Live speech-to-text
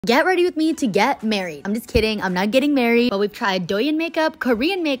Get ready with me to get married. I'm just kidding, I'm not getting married, but we've tried Doyen makeup,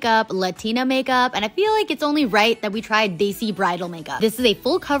 Korean makeup, Latina makeup, and I feel like it's only right that we try DESI bridal makeup. This is a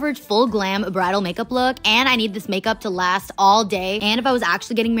full coverage, full glam bridal makeup look, and I need this makeup to last all day. And if I was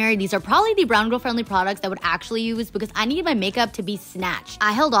actually getting married, these are probably the brown girl friendly products that I would actually use because I need my makeup to be snatched.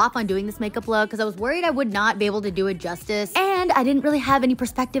 I held off on doing this makeup look because I was worried I would not be able to do it justice, and I didn't really have any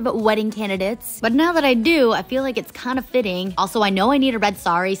prospective wedding candidates. But now that I do, I feel like it's kind of fitting. Also, I know I need a red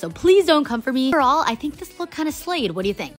sari, so please don't come for me. Overall, I think this look kind of slayed. What do you think?